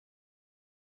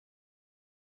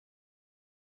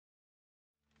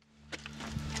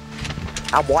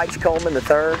I'm Wyche Coleman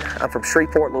III. I'm from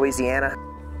Shreveport, Louisiana,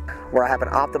 where I have an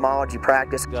ophthalmology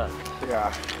practice.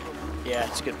 Yeah,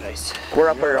 it's a good place. We're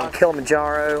up here on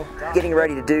Kilimanjaro, getting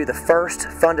ready to do the first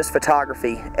fundus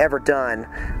photography ever done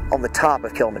on the top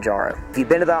of Kilimanjaro. If you've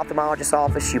been to the ophthalmologist's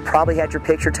office, you probably had your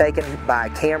picture taken by a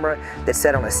camera that's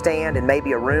set on a stand and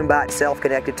maybe a room by itself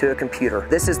connected to a computer.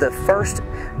 This is the first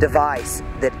device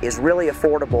that is really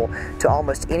affordable to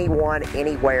almost anyone,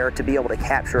 anywhere, to be able to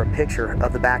capture a picture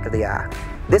of the back of the eye.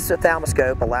 This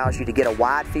ophthalmoscope allows you to get a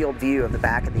wide field view of the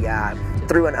back of the eye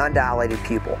through an undilated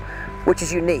pupil, which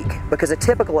is unique because a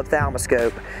typical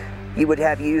ophthalmoscope you would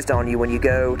have used on you when you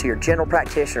go to your general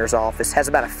practitioner's office has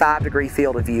about a 5-degree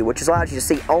field of view, which allows you to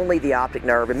see only the optic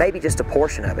nerve and maybe just a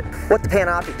portion of it. What the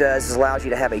Panoptic does is allows you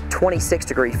to have a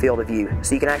 26-degree field of view,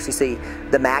 so you can actually see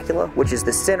the macula, which is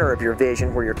the center of your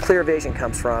vision, where your clear vision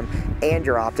comes from, and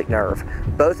your optic nerve.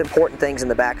 Both important things in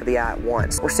the back of the eye at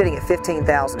once. We're sitting at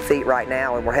 15,000 feet right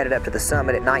now, and we're headed up to the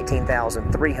summit at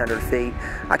 19,300 feet.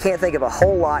 I can't think of a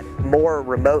whole lot more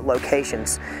remote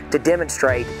locations to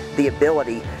demonstrate the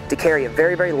ability to carry a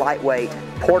very, very lightweight,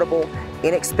 portable,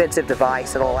 inexpensive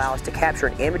device that will allow us to capture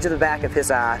an image of the back of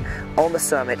his eye on the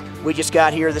summit. We just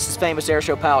got here. This is famous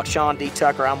airshow pilot Sean D.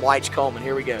 Tucker. I'm Wyche Coleman.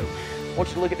 Here we go. I want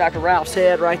you to look at Dr. Ralph's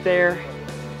head right there.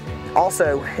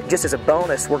 Also, just as a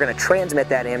bonus, we're going to transmit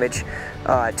that image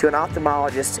to an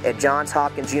ophthalmologist at Johns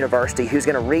Hopkins University who's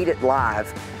going to read it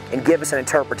live and give us an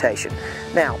interpretation.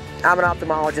 Now, I'm an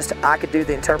ophthalmologist, I could do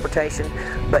the interpretation,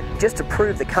 but just to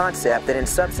prove the concept that in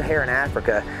sub-Saharan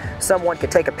Africa, someone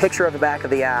could take a picture of the back of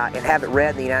the eye and have it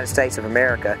read in the United States of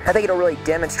America, I think it'll really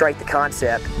demonstrate the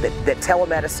concept that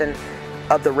telemedicine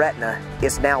of the retina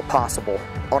is now possible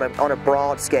on a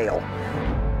broad scale.